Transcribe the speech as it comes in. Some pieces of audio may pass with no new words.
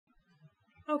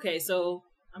Okay, so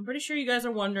I'm pretty sure you guys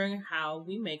are wondering how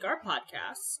we make our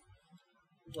podcasts.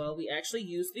 Well, we actually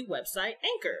use the website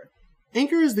Anchor.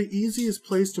 Anchor is the easiest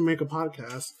place to make a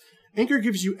podcast. Anchor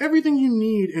gives you everything you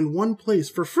need in one place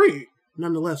for free,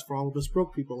 nonetheless, for all of us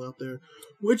broke people out there,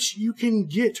 which you can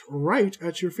get right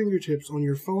at your fingertips on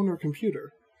your phone or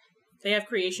computer. They have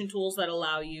creation tools that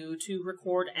allow you to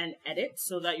record and edit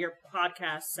so that your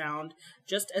podcasts sound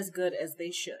just as good as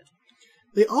they should.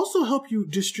 They also help you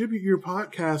distribute your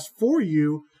podcast for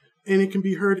you, and it can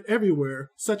be heard everywhere,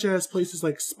 such as places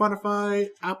like Spotify,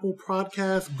 Apple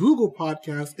Podcasts, Google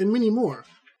Podcasts, and many more.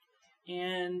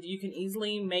 And you can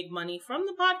easily make money from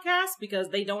the podcast because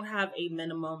they don't have a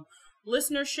minimum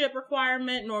listenership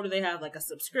requirement, nor do they have like a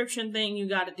subscription thing you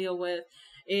got to deal with.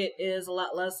 It is a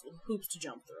lot less hoops to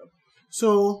jump through.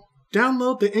 So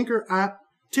download the Anchor app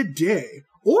today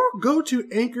or go to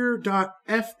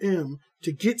anchor.fm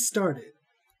to get started.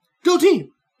 Go team!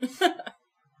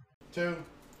 2,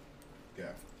 go.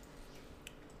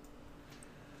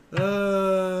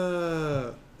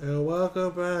 And welcome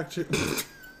back to...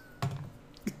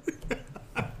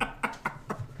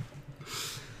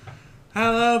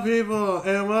 Hello, people,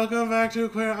 and welcome back to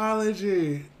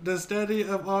Queerology, the study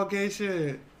of all gay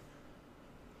shit.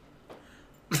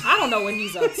 I don't know what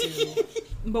he's up to,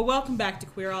 but welcome back to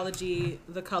Queerology,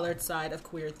 the colored side of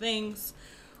queer things.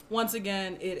 Once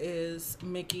again, it is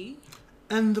Mickey.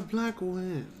 And the Black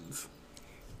Winds.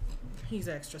 He's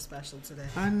extra special today.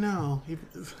 I know.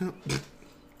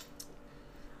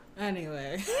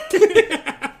 Anyway.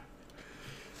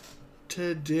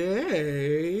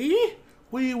 Today,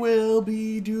 we will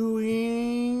be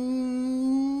doing...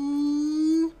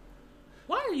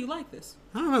 Why are you like this?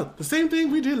 I don't know. The same thing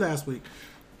we did last week.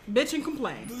 Bitch and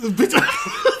complain.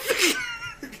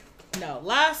 No,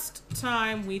 last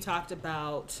time we talked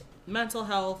about mental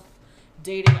health,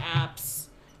 dating apps,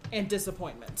 and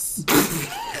disappointments.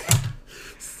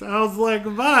 Sounds like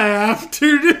my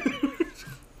afternoon.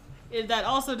 If that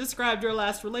also described your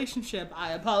last relationship,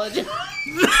 I apologize.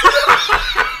 I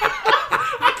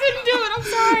couldn't do it. I'm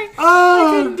sorry. Oh,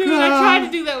 I couldn't do it. I God. tried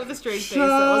to do that with a straight face. So it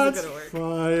wasn't going to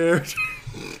work. Fired.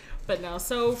 But no,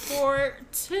 so for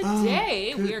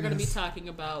today, we are going to be talking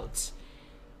about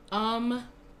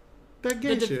that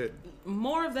gay shit.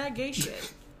 More of that gay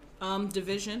shit.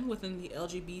 Division within the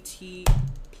LGBT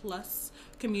plus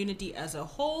community as a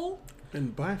whole.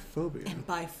 And biphobia.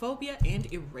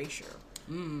 And erasure.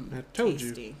 I told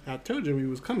tasty. you. I told you we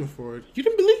was coming for it. You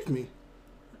didn't believe me.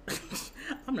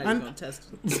 I'm not even going to test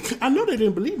it. I know they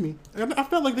didn't believe me. I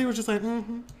felt like they were just like,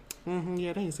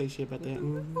 yeah, they ain't say shit about that.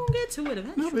 We're going to get to it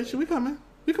eventually. No, bitch, we coming.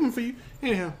 We coming for you.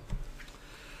 Anyhow.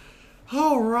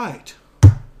 All right.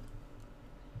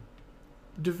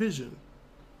 Division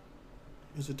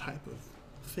is a type of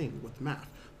thing with math,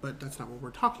 but that's not what we're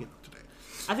talking about today.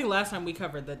 I think last time we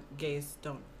covered that gays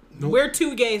don't. Nope. We're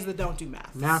two gays that don't do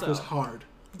math. Math so is hard.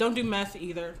 Don't do meth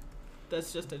either.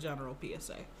 That's just a general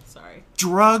PSA. Sorry.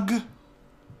 Drug,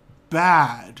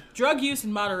 bad. Drug use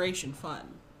in moderation,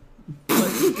 fun.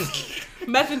 But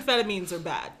methamphetamines are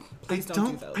bad. Please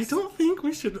don't do those. I don't think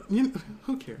we should.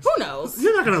 Who cares? Who knows?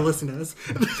 You're not going to listen to us.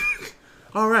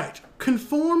 All right.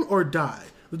 Conform or die.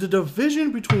 The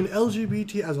division between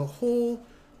LGBT as a whole,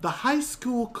 the high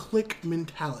school clique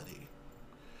mentality.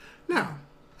 Now,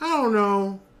 I don't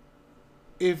know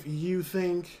if you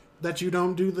think that you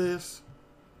don't do this,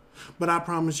 but I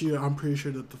promise you, I'm pretty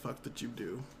sure that the fuck that you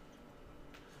do.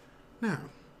 Now,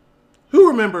 who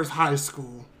remembers high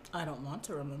school? I don't want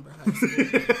to remember high school.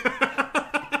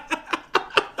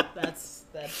 That's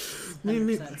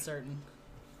 100% certain.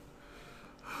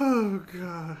 Oh,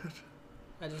 God.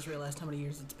 I just realized how many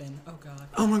years it's been. Oh, God.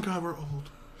 Oh, my God, we're old.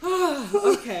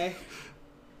 Okay.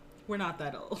 We're not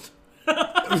that old.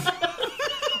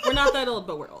 We're not that old,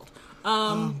 but we're old.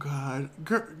 Oh, God.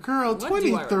 Girl, What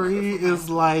do I 23 is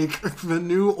like the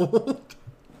new old.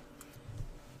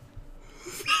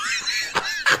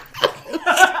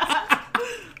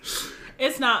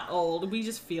 It's not old. We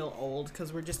just feel old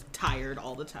because we're just tired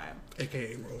all the time.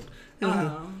 AKA old.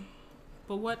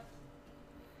 But what...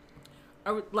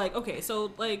 Are we, like, okay,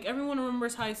 so, like, everyone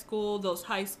remembers high school, those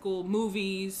high school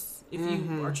movies, if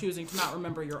you are choosing to not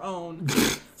remember your own.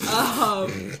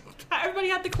 Everybody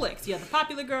had the cliques. You had the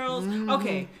popular girls.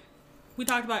 Okay, we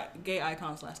talked about gay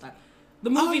icons last time. The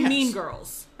movie Mean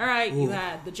Girls. All right, you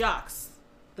had the jocks,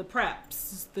 the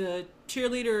preps, the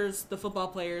cheerleaders, the football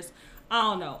players. I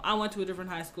don't know. I went to a different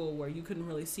high school where you couldn't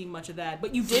really see much of that.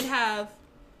 But you did have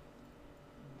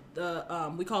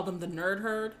the, we called them the nerd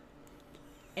herd.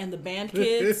 And the band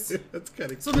kids. That's kind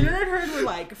of So the nerd herd were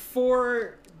like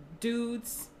 4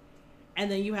 dudes And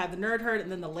then you have the nerd herd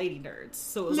and then the lady nerds.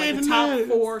 So it was Lady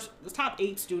the top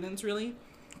 8 students really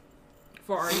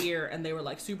for our year, and they were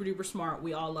like super duper smart.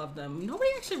 We all loved them. Nobody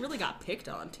actually really got picked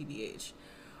on, TBH.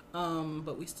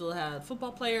 But we still had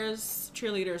football players,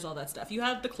 cheerleaders, all that stuff. You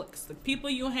have the cliques, the people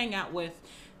you hang out with.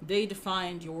 They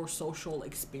defined your social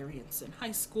experience in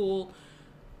high school,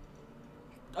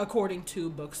 according to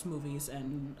books, movies,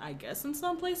 and I guess in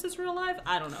some places real life.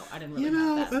 I don't know. I didn't really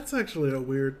have that. That's actually a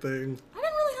weird thing. I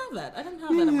didn't really have that. I didn't have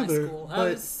that in my school. I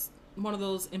was one of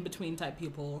those in-between type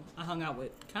people. I hung out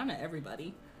with kind of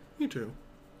everybody. Me too.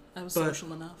 I was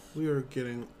social enough. We are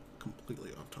getting completely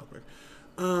off topic.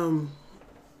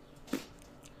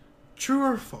 True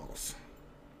or false?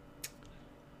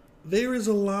 There is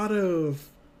a lot of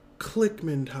clique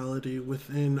mentality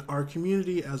within our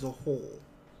community as a whole.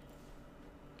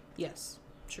 Yes,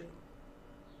 true.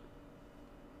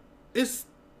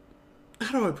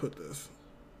 How do I put this?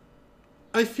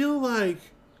 I feel like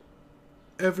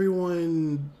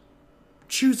everyone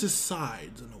chooses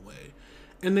sides in a way,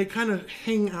 and they kind of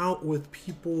hang out with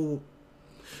people.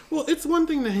 Well, it's one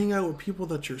thing to hang out with people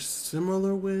that you're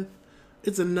similar with.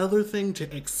 It's another thing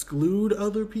to exclude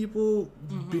other people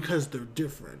because they're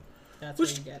different. That's where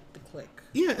you get the clique.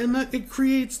 Yeah, and that it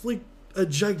creates like a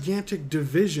gigantic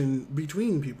division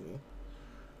between people.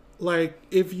 Like,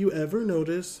 if you ever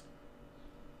notice,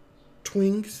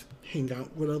 twinks hang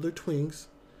out with other twinks.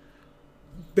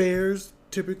 Bears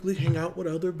typically hang out with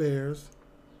other bears.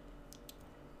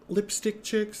 Lipstick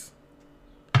chicks.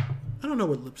 I don't know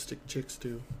what lipstick chicks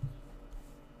do.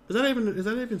 Is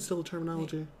that even still a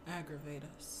terminology? They aggravate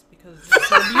us because they're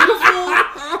so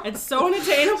beautiful and so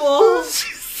unattainable.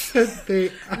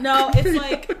 No, it's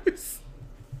like,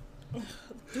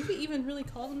 do we even really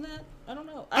call them that? I don't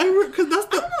know. I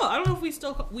don't know if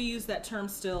we use that term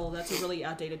still. That's a really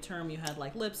outdated term. You had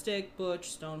like lipstick, butch,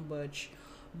 stone butch,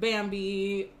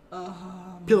 Bambi,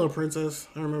 Pillow Princess.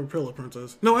 I remember Pillow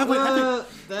Princess. No, I think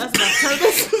that's not turn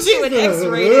this into an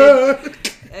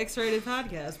X-rated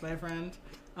podcast, my friend.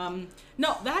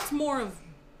 No,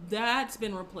 that's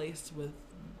been replaced with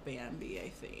Bambi, I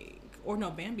think. Or no,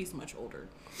 Bambi's much older.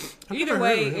 Either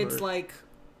way, it's like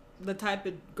the type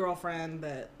of girlfriend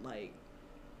that like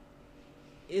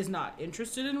is not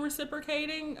interested in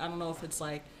reciprocating. I don't know if it's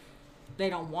like they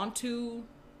don't want to,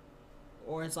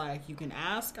 or it's like you can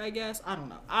ask, I guess. I don't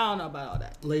know about all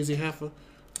that. Lazy heifer.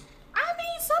 I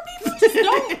mean, some people just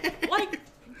don't like.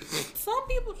 Some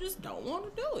people just don't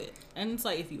want to do it, and it's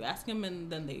like if you ask them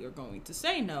and then they are going to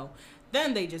say no,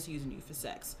 then they just using you for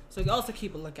sex. So you also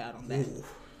keep a lookout on that.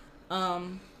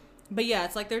 Ooh. But yeah,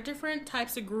 it's like there are different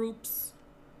types of groups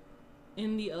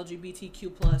in the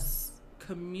LGBTQ plus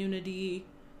community,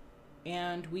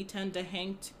 and we tend to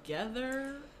hang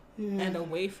together and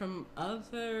away from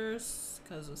others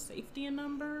because of safety in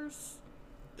numbers.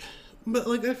 But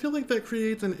like, I feel like that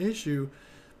creates an issue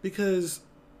because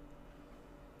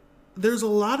there's a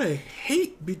lot of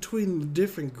hate between the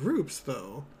different groups,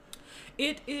 though.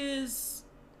 It is.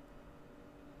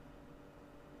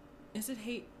 Is it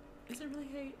hate? Is it really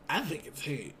hate? I think it's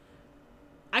hate.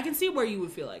 I can see where you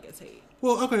would feel like it's hate.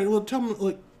 Well, okay. Well, tell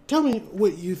me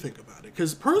what you think about it.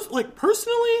 Because personally,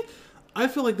 I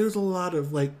feel like there's a lot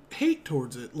of like hate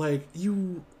towards it. Like,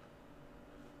 you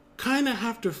kind of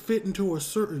have to fit into a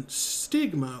certain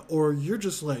stigma, or you're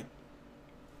just like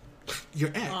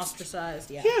you're X.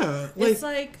 Ostracized. Yeah. Yeah. It's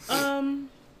like I don't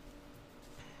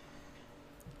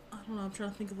know. I'm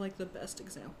trying to think of like the best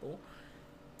example.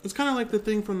 It's kind of like the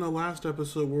thing from the last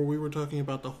episode where we were talking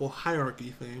about the whole hierarchy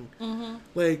thing. Mm-hmm.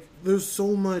 Like, there's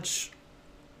so much.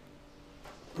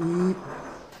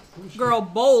 Girl,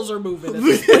 bowls are moving.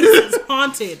 This place is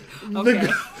haunted. Okay.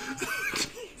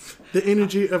 The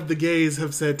energy of the gays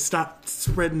have said, stop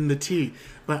spreading the tea.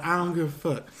 But I don't give a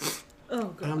fuck. Oh,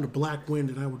 God. I'm the black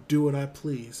wind and I will do what I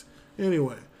please.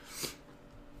 Anyway.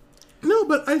 No,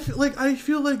 but I feel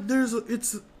like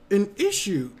it's an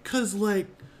issue. Because, like,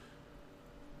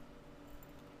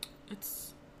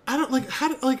 I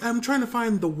don't I'm trying to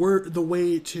find the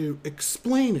way to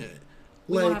explain it.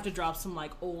 We're gonna have to drop some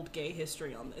like old gay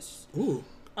history on this. Ooh.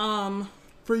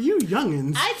 For you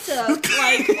youngins, I took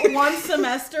like one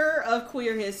semester of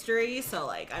queer history, so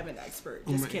like I'm an expert.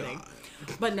 Just kidding.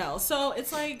 God. But no, so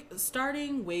it's like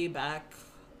starting way back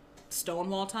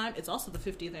Stonewall time. It's also the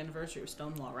 50th anniversary of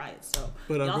Stonewall riots, so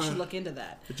y'all should look into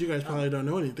that. But you guys probably don't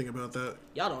know anything about that.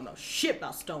 Y'all don't know shit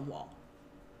about Stonewall.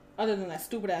 Other than that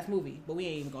stupid ass movie, but we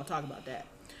ain't even gonna talk about that.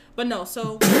 But no,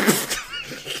 so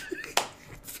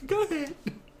go ahead.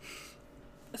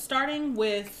 Starting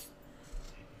with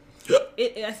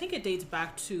it, I think it dates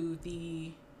back to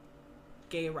the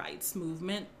gay rights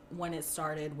movement when it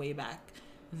started way back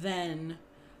than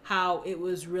how it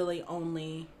was really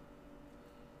only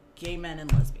gay men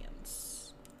and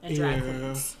lesbians and drag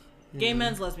queens. Gay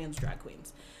men's, lesbians, drag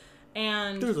queens.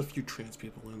 And there's a few trans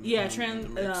people in yeah, in the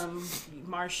mix.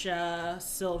 Marsha,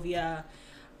 Sylvia,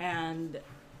 and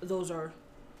those are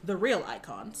the real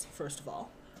icons, first of all.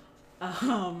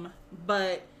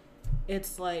 But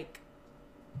it's like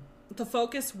the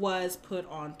focus was put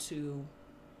onto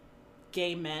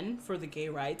gay men for the gay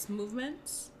rights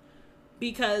movements,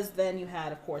 because then you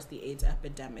had, of course, the AIDS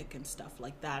epidemic and stuff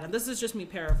like that. And this is just me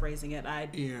paraphrasing it. I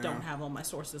don't have all my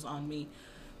sources on me.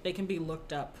 They can be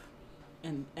looked up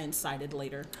and cited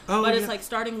later. But it's like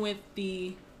starting with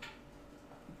the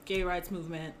gay rights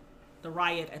movement, the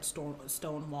riot at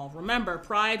Stonewall. Remember,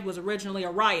 Pride was originally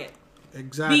a riot.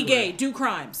 Exactly. Be gay, do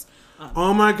crimes.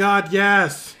 Oh my God,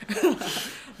 yes.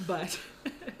 But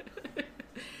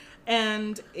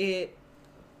and they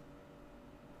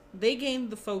gained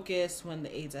the focus when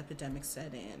the AIDS epidemic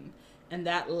set in, and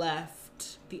that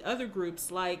left the other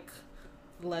groups like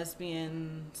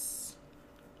lesbians,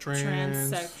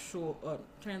 transgender,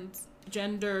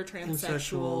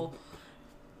 transsexual,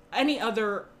 any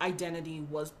other identity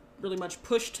was really much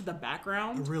pushed to the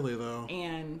background. Really, though.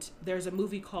 And there's a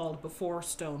movie called Before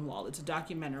Stonewall. It's a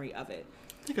documentary of it.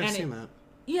 I think I've seen that.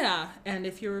 Yeah, and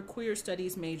if you're a queer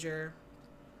studies major,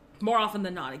 more often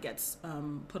than not, it gets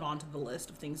put onto the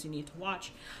list of things you need to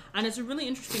watch. And it's a really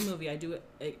interesting movie. I do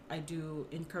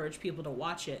encourage people to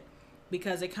watch it,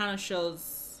 because it kind of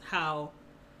shows how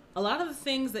a lot of the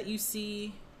things that you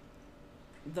see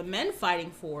the men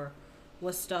fighting for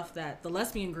was stuff that the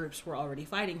lesbian groups were already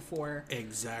fighting for.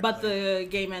 Exactly. But the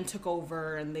gay men took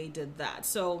over and they did that.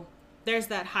 So there's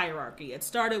that hierarchy. It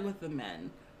started with the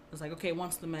men. It's like, okay,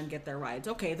 once the men get their rights,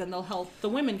 okay, then they'll help the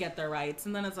women get their rights.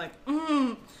 And then it's like,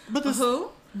 but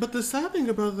the sad thing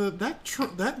about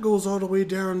that goes all the way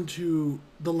down to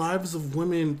the lives of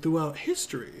women throughout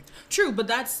history. True, but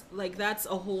that's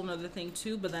a whole nother thing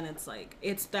too. But then it's like,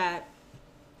 it's that,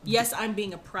 yes, I'm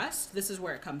being oppressed. This is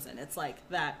where it comes in. It's like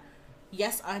that,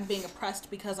 yes, I'm being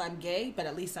oppressed because I'm gay, but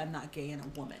at least I'm not gay and a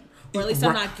woman. Or at least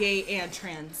I'm not gay and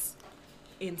trans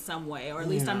in some way. Or at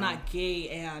least I'm not gay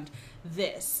and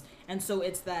this. And so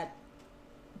it's that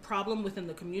problem within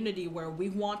the community where we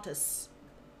want to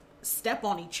step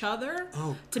on each other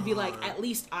to be like, at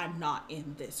least I'm not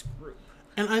in this group.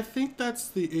 And I think that's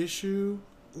the issue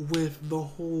with the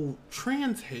whole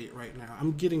trans hate right now.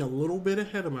 I'm getting a little bit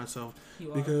ahead of myself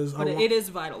because it is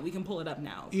vital. We can pull it up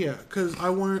now. Yeah, because I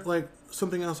want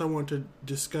something else I want to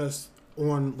discuss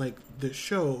on this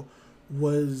show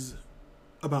was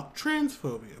about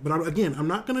transphobia. But I'm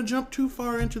not going to jump too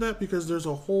far into that because there's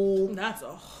a whole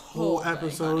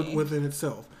episode thing, within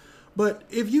itself. But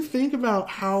if you think about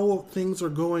how things are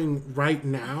going right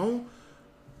now,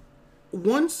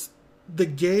 once the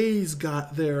gays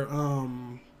got their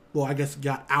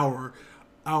got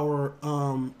our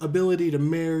ability to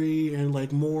marry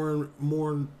and more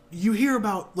you hear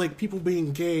about people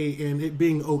being gay and it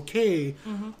being okay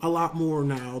a lot more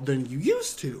now than you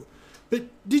used to. But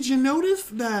did you notice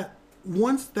that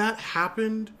once that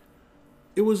happened,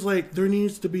 it was there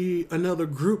needs to be another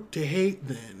group to hate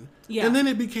then. Yeah. And then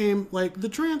it became the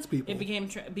trans people. It became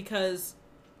because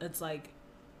it's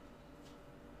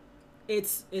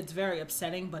it's very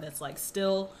upsetting, but it's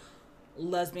still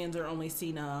lesbians are only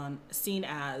seen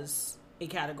as a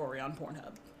category on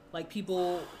Pornhub.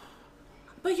 People,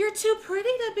 but you're too pretty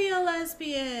to be a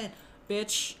lesbian.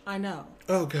 Bitch, I know.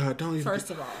 Oh God, don't even. First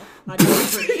of all, I know I'm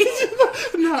pretty.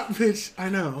 Not bitch, I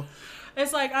know.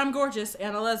 It's I'm gorgeous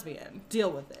and a lesbian.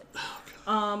 Deal with it. Oh,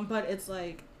 God. But it's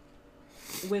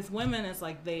with women, it's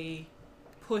they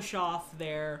push off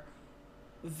their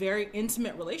very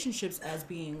intimate relationships as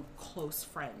being close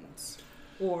friends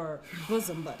or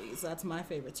bosom buddies. That's my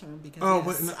favorite term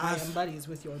because I am buddies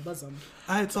with your bosom.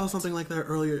 I saw something like that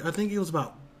earlier. I think it was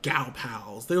about gal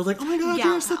pals. They were oh my God,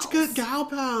 you're such good gal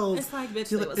pals. It's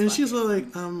bitch. And she's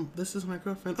this is my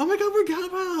girlfriend. Oh my God, we're gal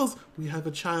pals. We have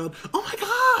a child. Oh my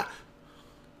God.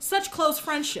 Such close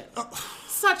friendship.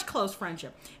 Such close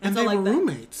friendship. And so, they were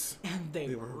roommates. And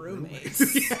they were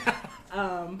roommates. Yeah.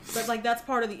 But that's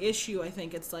part of the issue. I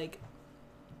think it's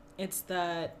it's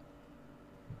that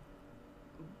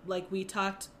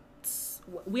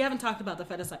we haven't talked about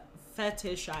the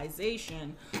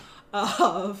fetishization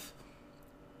of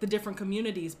the different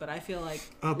communities, but I feel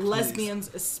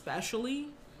lesbians especially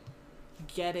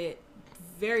get it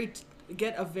very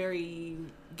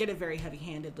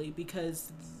heavy-handedly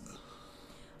because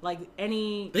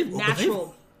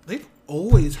they've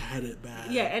always had it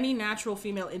bad. Yeah, any natural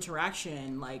female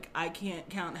interaction, I can't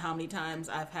count how many times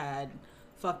I've had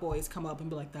fuckboys come up and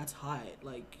be like, "That's hot.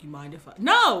 Like, you mind if I?"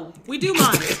 No, we do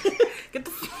mind. Get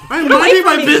the. I'm minding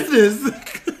my business.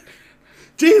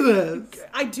 Jesus.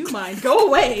 I do mind. Go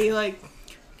away. Like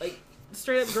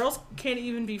straight up, girls can't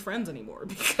even be friends anymore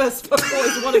because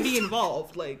fuckboys want to be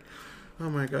involved. Like, oh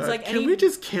my god. like Can we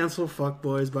just cancel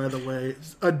fuckboys, by the way?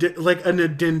 Like an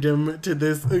addendum to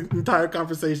this entire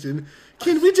conversation.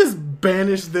 Can we just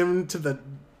banish them to the...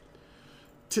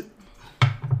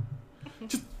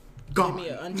 just gone. Give me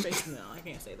an unfaced no, I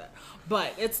can't say that.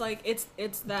 But it's like,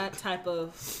 it's that type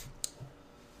of...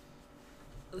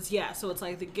 Yeah, so it's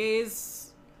like the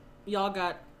gays, y'all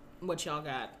got what y'all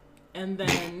got. And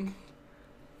then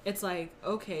it's like,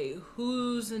 okay,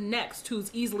 who's next?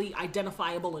 Who's easily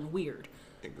identifiable and weird?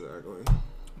 Exactly.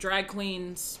 Drag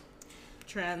queens,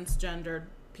 transgendered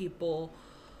people.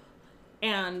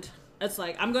 And it's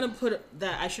like, I'm going to put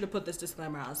that, I should have put this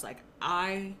disclaimer out. It's like,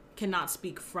 I cannot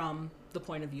speak from the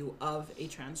point of view of a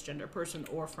transgender person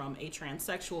or from a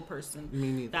transsexual person.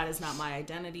 Me neither. That is not my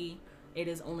identity. It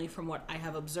is only from what I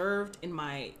have observed in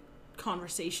my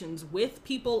conversations with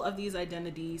people of these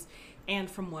identities and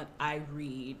from what I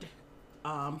read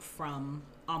from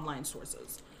online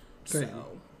sources. Thank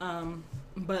So,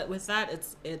 but with that,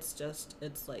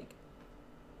 it's like,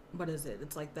 what is it?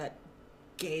 It's like that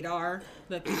gaydar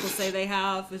that people say they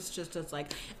have. It's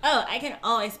like, oh, I can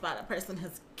always spot a person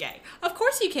who's gay. Of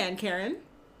course you can, Karen.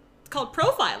 It's called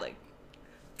profiling.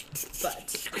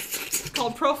 But it's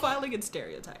called profiling and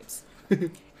stereotypes.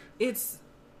 It's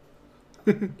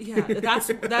yeah,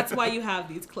 that's why you have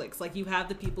these cliques. Like, you have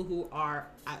the people who are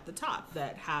at the top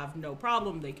that have no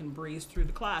problem, they can breeze through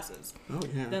the classes. Oh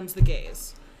yeah. Them's the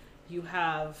gays. You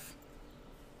have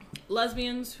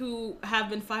lesbians who have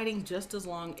been fighting just as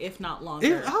long, if not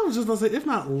longer. I was just gonna say, if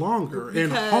not longer and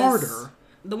Because harder.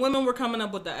 The women were coming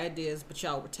up with the ideas, but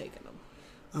y'all were taking them.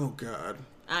 Oh god.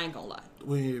 I ain't gonna lie.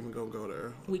 We ain't even gonna go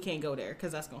there. We can't go there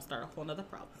because that's gonna start a whole nother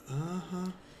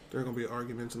problem. There are gonna be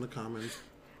arguments in the comments.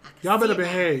 Y'all better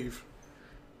behave.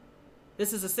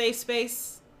 This is a safe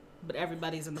space, but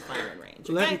everybody's in the firing range.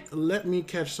 Okay? Let me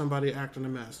catch somebody acting a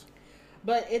mess.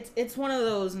 But it's one of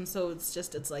those, and so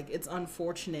it's like, it's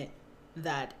unfortunate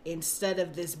that instead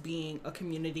of this being a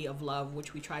community of love,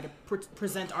 which we try to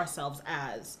present ourselves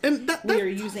as, And we are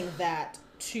using that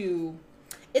to...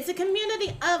 It's a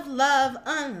community of love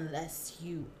unless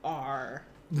you are...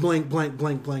 Blank, blank,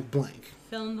 blank, blank, blank.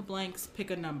 Fill in the blanks,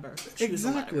 pick a number. Choose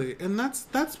Exactly. And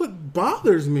that's what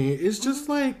bothers me. It's just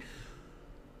like,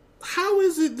 how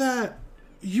is it that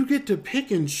you get to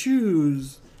pick and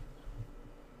choose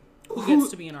who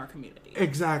gets to be in our community?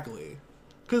 Exactly.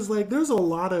 Because, like, there's a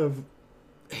lot of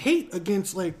hate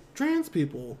against, like, trans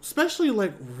people, especially,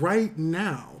 like, right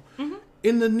now. Mm-hmm.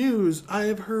 In the news, I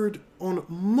have heard on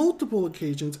multiple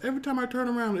occasions, every time I turn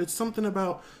around, it's something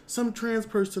about some trans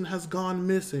person has gone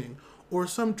missing, or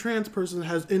some trans person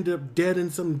has ended up dead in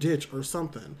some ditch or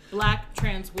something. Black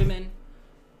trans women,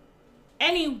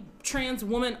 any trans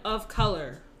woman of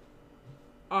color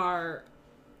are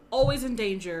always in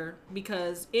danger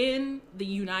because in the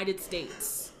United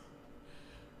States,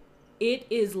 it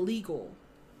is legal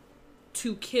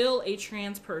to kill a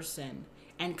trans person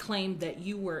and claim that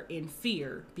you were in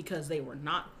fear because they were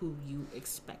not who you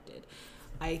expected.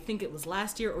 I think it was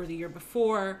last year or the year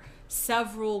before,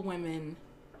 several women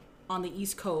on the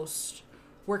East Coast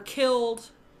were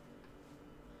killed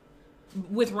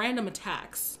with random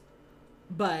attacks.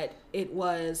 But it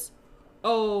was,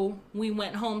 oh, we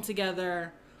went home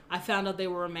together. I found out they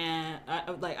were a man.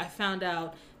 I found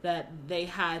out that they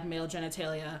had male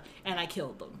genitalia, and I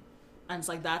killed them. And it's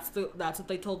like, that's what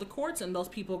they told the courts, and those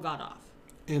people got off.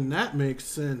 And that makes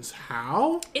sense.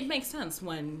 How? It makes sense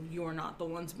when you're not the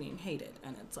ones being hated,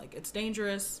 and it's like, it's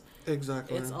dangerous.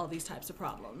 Exactly. It's all these types of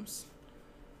problems.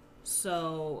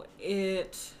 So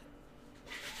it's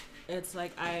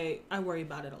like, I worry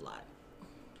about it a lot.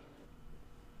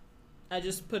 I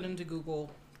just put into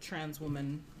Google trans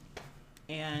woman,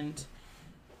 and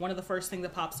one of the first thing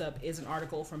that pops up is an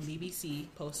article from BBC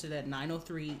posted at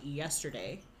 9:03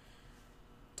 yesterday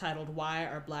titled, "Why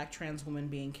Are Black Trans Women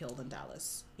Being Killed in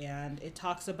Dallas?" And it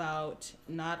talks about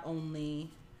not only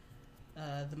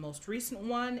the most recent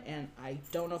one, and I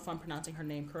don't know if I'm pronouncing her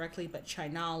name correctly, but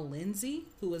Chinal Lindsay,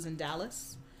 who was in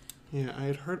Dallas. Yeah, I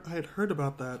had heard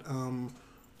about that.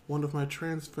 One of my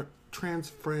trans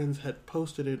friends had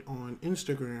posted it on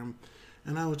Instagram,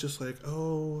 and I was just like,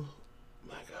 oh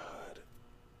my god.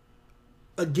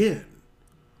 Again.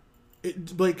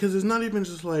 It, like, because it's not even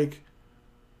just like,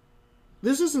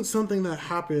 this isn't something that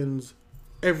happens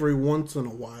every once in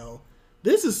a while.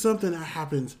 This is something that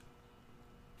happens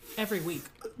every week.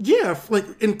 Yeah, like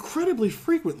incredibly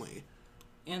frequently.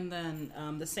 And then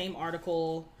the same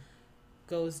article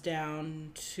goes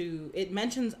down to, it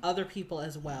mentions other people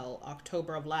as well.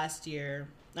 October of last year,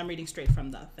 I'm reading straight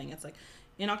from the thing. It's like,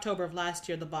 in October of last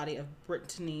year, the body of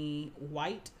Brittany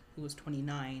White, who was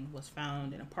 29, was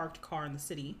found in a parked car in the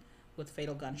city with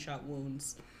fatal gunshot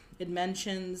wounds. It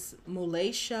mentions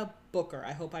Muleisha Booker,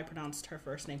 I hope I pronounced her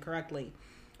first name correctly,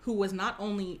 who was not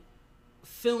only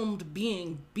filmed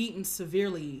being beaten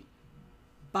severely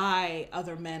by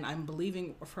other men, I'm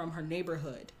believing from her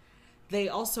neighborhood, they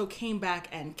also came back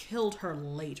and killed her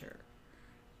later.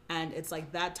 And it's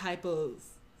like that type of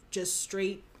just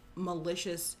straight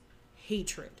malicious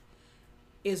hatred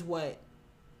is what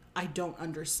I don't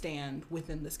understand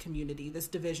within this community, this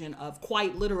division of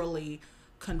quite literally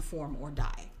conform or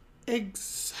die.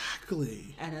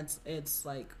 Exactly. And it's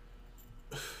like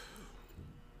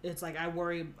I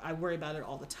worry about it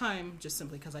all the time, just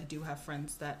simply because I do have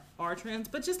friends that are trans,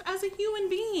 but just as a human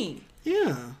being.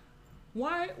 Yeah.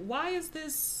 Why is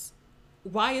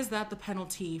that the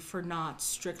penalty for not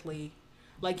strictly,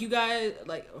 like, you guys,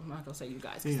 like, I'm not gonna say you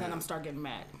guys, because then I'm start getting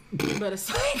mad. But it's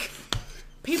like,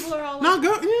 people are all like, no,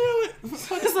 go, you know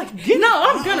what? It's like,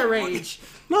 I'm gonna rage.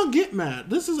 No, get mad.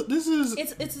 This is.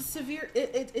 It's a severe.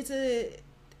 It's a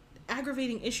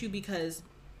aggravating issue because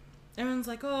everyone's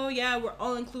like, oh yeah, we're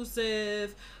all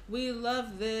inclusive. We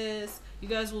love this. You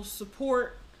guys will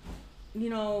support,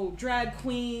 drag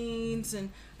queens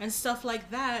and stuff like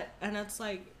that. And it's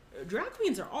like, drag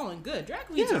queens are all in good. Drag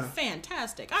queens are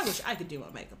fantastic. I wish I could do my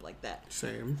makeup like that.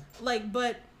 Same. Like,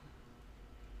 but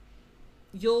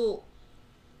you'll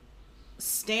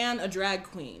stan a drag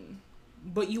queen,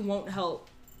 but you won't help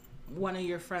one of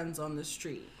your friends on the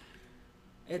street.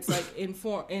 It's like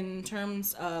in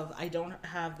terms of, I don't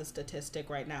have the statistic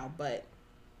right now, but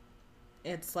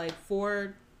it's like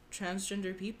for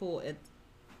transgender people,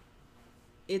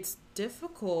 it's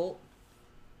difficult.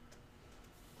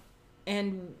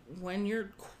 And when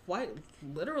you're quite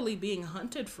literally being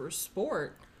hunted for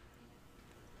sport,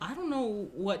 I don't know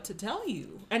what to tell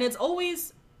you. And it's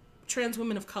always trans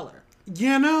women of color.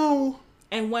 Yeah, no.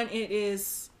 And when it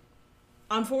is,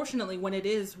 unfortunately, when it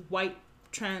is white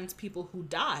trans people who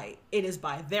die, it is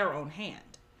by their own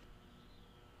hand.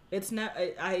 It's not.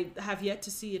 I have yet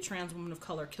to see a trans woman of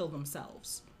color kill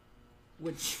themselves,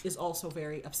 which is also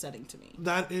very upsetting to me.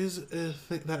 That is a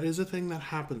thing that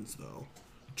happens, though.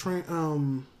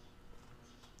 Trans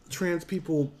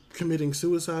people committing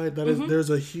suicide. That is, there's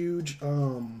a huge.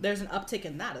 There's an uptick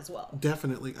in that as well.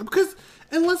 Definitely, because,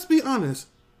 and let's be honest.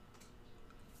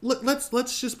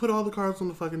 Let's just put all the cards on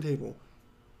the fucking table.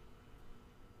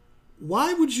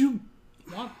 Why would you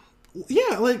want?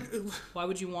 Yeah, like, why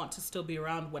would you want to still be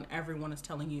around when everyone is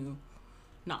telling you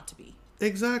not to be?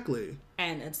 Exactly.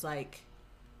 And it's like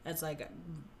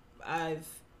I've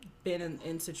been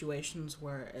in situations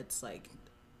where it's like,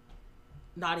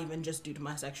 not even just due to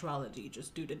my sexuality,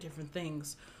 just due to different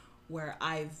things, where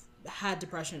I've had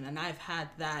depression and I've had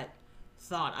that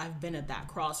thought. I've been at that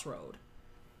crossroad.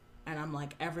 And I'm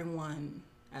like, everyone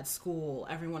at school,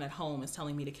 everyone at home is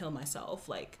telling me to kill myself.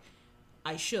 Like,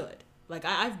 I should. Like,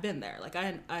 I've been there. Like,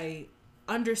 I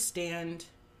understand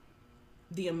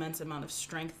the immense amount of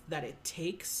strength that it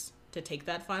takes to take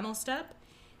that final step.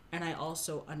 And I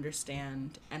also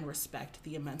understand and respect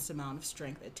the immense amount of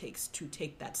strength it takes to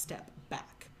take that step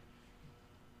back.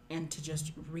 And to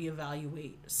just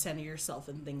reevaluate, center yourself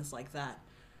and things like that.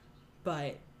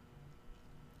 But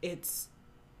it's,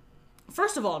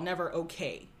 first of all, never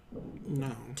okay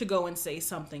to go and say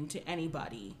something to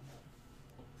anybody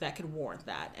that could warrant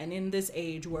that. And in this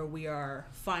age where we are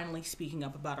finally speaking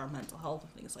up about our mental health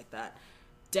and things like that,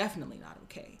 definitely not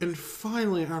okay. And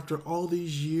finally, after all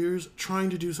these years, trying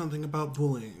to do something about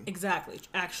bullying. Exactly.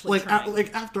 Actually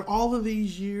like after all of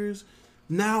these years,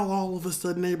 now all of a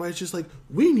sudden everybody's just like,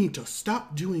 we need to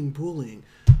stop doing bullying.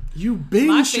 You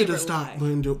been should have stopped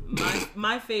doing.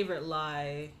 My favorite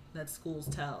lie that schools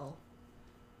tell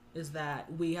is that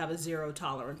we have a zero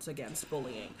tolerance against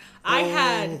bullying. I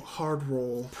had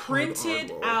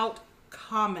printed out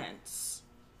comments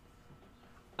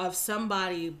of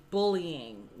somebody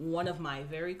bullying one of my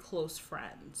very close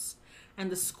friends,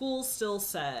 and the school still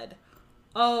said,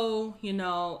 oh,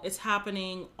 it's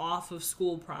happening off of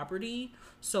school property,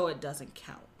 so it doesn't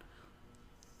count.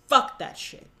 Fuck that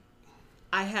shit.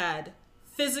 I had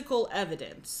physical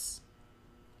evidence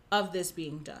of this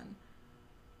being done.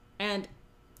 And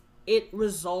it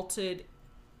resulted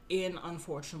in,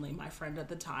 unfortunately, my friend at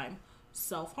the time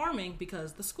self-harming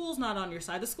because the school's not on your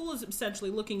side. The school is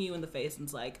essentially looking you in the face and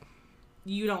it's like,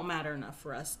 you don't matter enough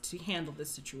for us to handle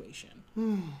this situation.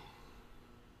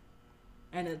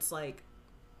 And it's like,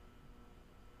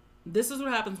 this is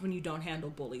what happens when you don't handle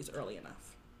bullies early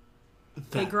enough.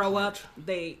 They That grow part. up,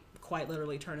 they quite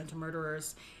literally turn into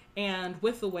murderers. And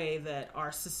with the way that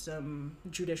our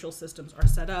judicial systems are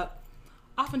set up,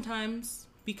 oftentimes,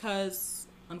 because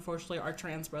unfortunately our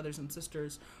trans brothers and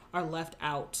sisters are left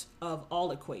out of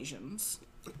all equations,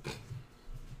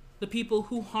 the people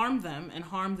who harm them and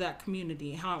harm that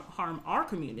community, harm our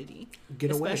community,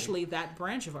 Get away. especially that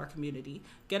branch of our community,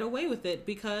 get away with it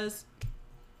because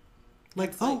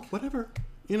Like, whatever.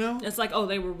 You know? it's like, oh,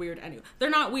 they were weird anyway. They're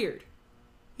not weird.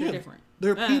 They're Yeah, different.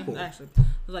 they're people. Actually,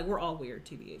 it's like, we're all weird,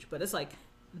 TBH. But it's like,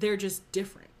 they're just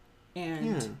different.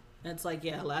 And it's like,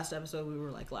 yeah, last episode we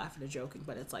were like laughing and joking.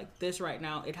 But it's like, this right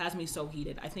now, it has me so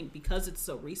heated. I think because it's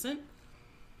so recent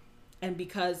and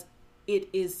because it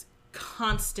is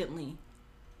constantly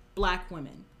Black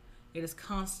women, it is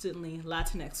constantly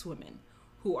Latinx women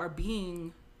who are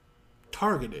being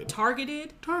Targeted.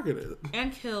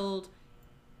 and killed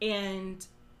and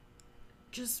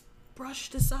just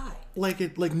brushed aside. Like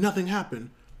nothing happened.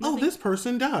 Nothing. Oh, this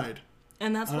person died.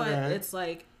 And that's why Okay. it's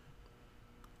like,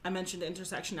 I mentioned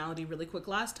intersectionality really quick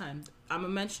last time. I'm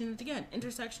going to mention it again.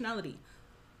 Intersectionality.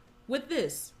 With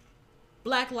this,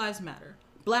 Black lives matter.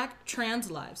 Black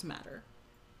trans lives matter.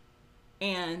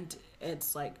 And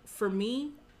it's like, for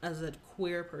me, as a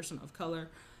queer person of color,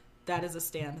 that is a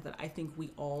stand that I think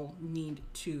we all need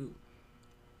to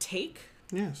take.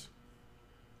 Yes.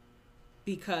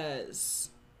 Because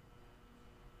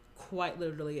quite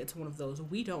literally, it's one of those,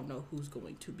 we don't know who's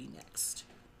going to be next.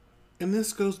 And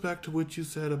this goes back to what you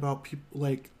said about people,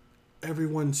 like,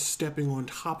 everyone stepping on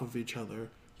top of each other.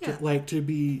 Yeah. To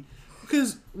be...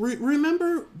 Because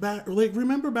remember back in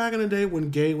the day when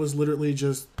gay was literally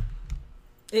just...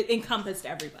 It encompassed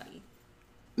everybody.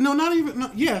 No,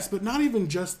 yes, but not even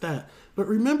just that. But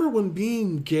remember when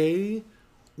being gay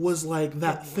was like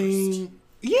that thing...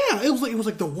 Yeah, it was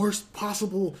like the worst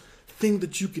possible thing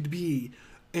that you could be.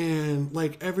 And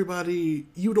like everybody,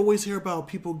 you would always hear about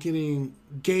people getting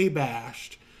gay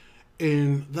bashed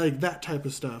and like that type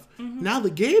of stuff. Mm-hmm. Now the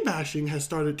gay bashing has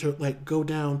started to like go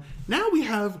down. Now we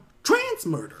have trans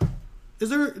murder. Is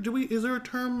there a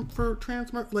term for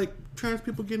trans murder? Like trans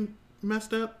people getting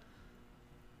messed up?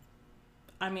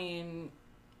 I mean,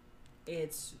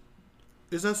 is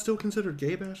that still considered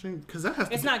gay bashing? Because that has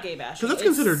to. It's not gay bashing. Because that's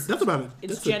considered. That's about it.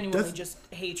 It's genuinely just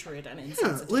hatred and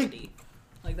insensitivity.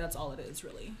 Like that's all it is,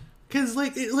 really. Because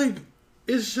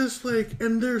it's just like,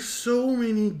 and there's so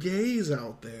many gays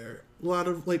out there. A lot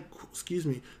of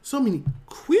so many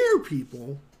queer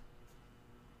people.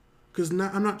 Because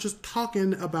I'm not just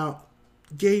talking about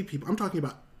gay people. I'm talking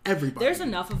about everybody. There's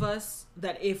enough of us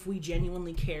that if we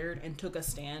genuinely cared and took a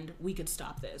stand, we could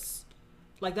stop this.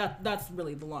 Like that's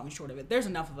really the long and short of it. There's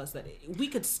enough of us that we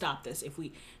could stop this if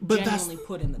we genuinely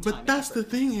put in the time. But that's the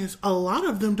thing is, a lot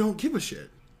of them don't give a shit.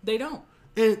 They don't.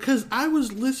 And because I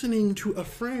was listening to a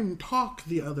friend talk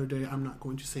the other day, I'm not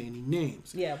going to say any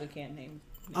names. Yeah, we can't name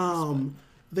names.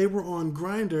 They were on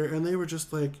Grindr and they were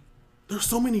just like, there's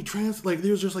so many trans, like,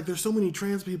 there's so many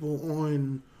trans people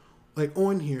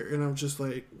on here. And I'm just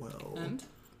like, well, and?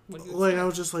 What do you like, expect? I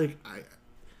was just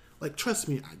like, trust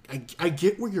me, I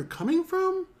get where you're coming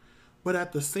from, but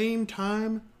at the same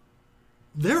time,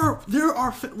 there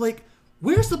are like,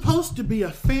 we're supposed to be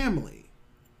a family.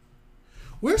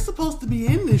 We're supposed to be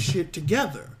in this shit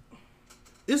together.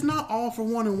 It's not all for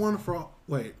one and one for all.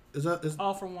 Wait, is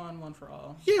all for one for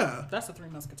all? Yeah. That's the Three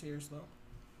Musketeers, though.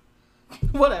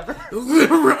 Whatever.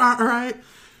 All right.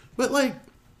 But, like,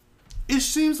 it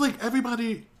seems like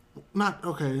everybody... let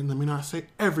me not say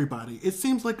everybody. It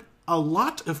seems like a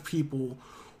lot of people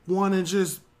want to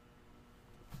just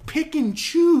pick and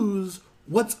choose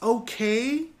what's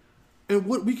okay and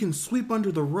what we can sweep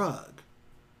under the rug.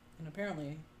 And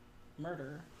apparently...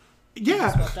 murder.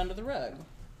 Yeah. Swept under the rug.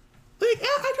 Like,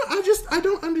 I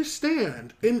don't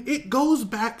understand. And it goes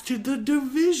back to the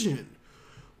division.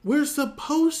 We're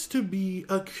supposed to be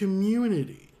a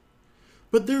community.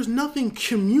 But there's nothing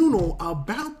communal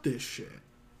about this shit.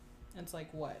 It's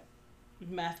like what?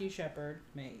 Matthew Shepard,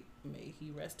 may he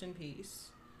rest in peace,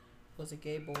 was a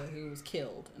gay boy who was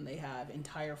killed, and they have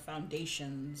entire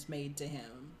foundations made to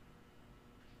him.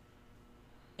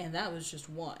 And that was just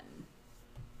one.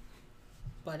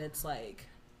 But it's like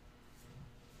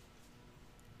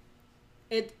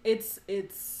it's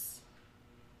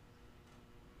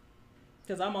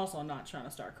because I'm also not trying to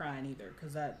start crying either,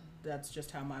 because that's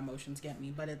just how my emotions get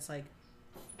me. But it's like,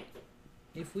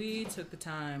 if we took the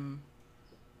time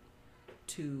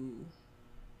to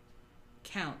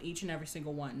count each and every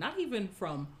single one, not even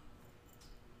from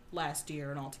last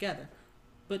year and all together,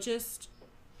 but just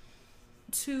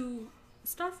to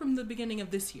start from the beginning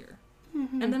of this year.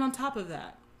 Mm-hmm. And then on top of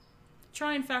that,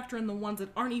 try and factor in the ones that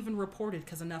aren't even reported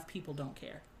because enough people don't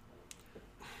care.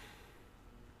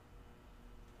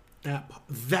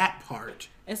 That part.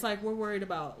 It's like we're worried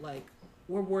about, like,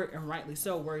 we're worried, and rightly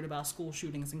so, worried about school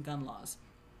shootings and gun laws.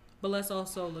 But let's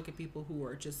also look at people who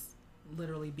are just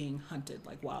literally being hunted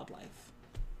like wildlife.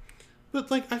 But,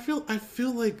 like, I feel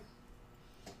like,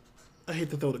 I hate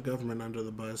to throw the government under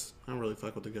the bus. I don't really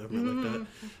fuck with the government like that.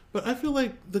 But I feel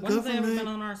like the government... When have they ever been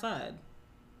on our side?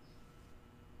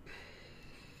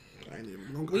 I ain't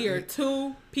even gonna go We are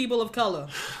two people of color.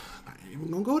 I ain't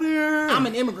even gonna go there. I'm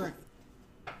an immigrant.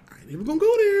 I ain't even gonna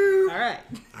go there. All right.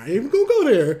 I ain't even gonna go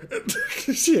there.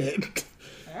 Shit.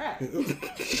 All right.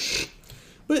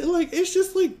 But, like, it's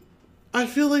just, like, I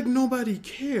feel like nobody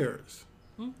cares.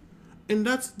 And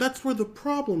that's where the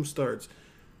problem starts.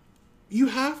 You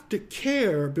have to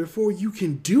care before you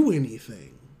can do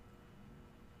anything.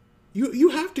 You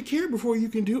have to care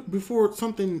before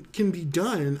something can be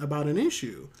done about an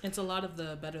issue. It's a lot of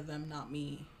the better them, not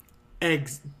me. Better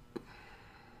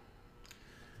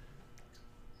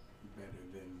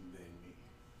than me.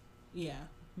 Yeah.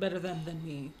 Better them than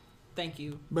me. Thank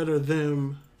you. Better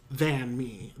them than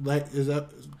me. Like, is that...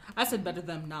 I said better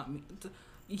them, not me.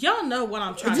 Y'all know what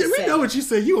I'm trying to say. We know what you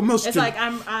say. You almost... It's like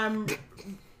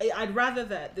I'd rather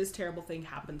that this terrible thing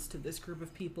happens to this group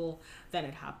of people than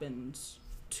it happens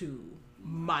to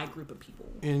my group of people.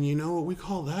 And you know what we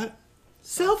call that?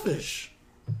 Selfish.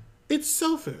 It's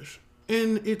selfish.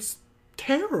 And it's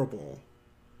terrible.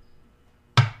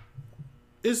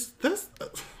 There's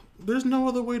no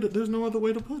other way to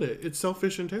put it. It's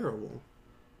selfish and terrible.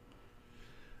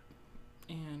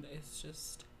 And it's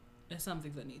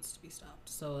something that needs to be stopped.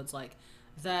 So it's like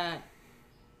that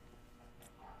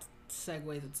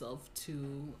segues itself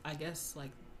to, I guess,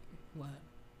 like, what?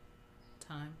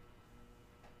 Time?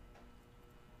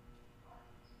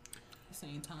 You're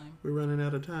saying time. We're running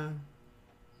out of time.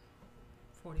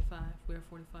 45. We're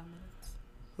 45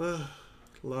 minutes.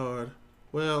 Lord.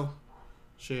 Well,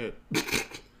 shit.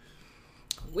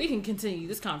 We can continue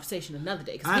this conversation another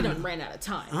day because we done ran out of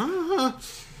time. Uh-huh.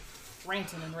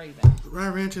 Ranting and raving. Right,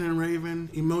 ranting and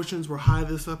raving. Emotions were high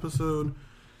this episode.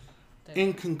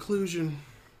 In conclusion,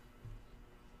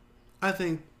 I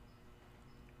think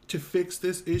to fix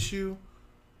this issue,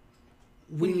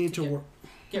 we need to work.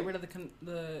 Get rid of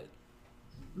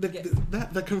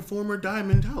the conform or die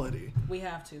mentality. We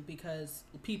have to, because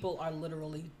people are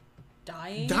literally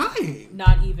dying. Dying.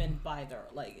 Not even by their,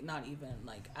 like, not even,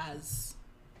 like, as,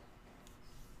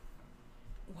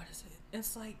 what is it?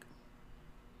 It's like,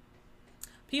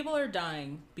 people are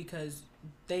dying because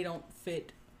they don't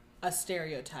fit a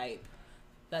stereotype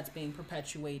that's being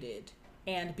perpetuated.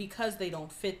 And because they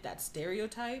don't fit that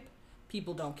stereotype,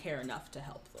 people don't care enough to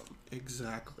help them.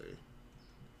 Exactly.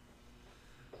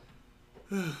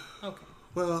 Okay.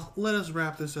 Well, let us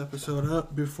wrap this episode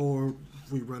up before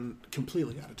we run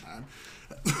completely out of time.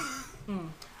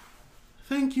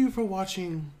 Thank you for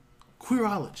watching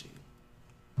Queerology.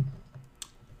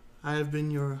 I have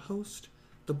been your host,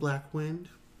 The Black Wind.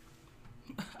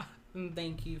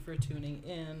 Thank you for tuning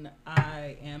in.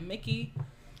 I am Mickey.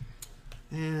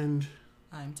 And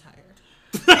I'm tired.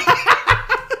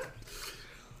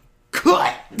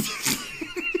 Cut!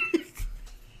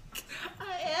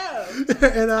 I am.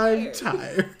 And I'm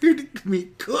tired. Me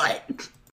cut.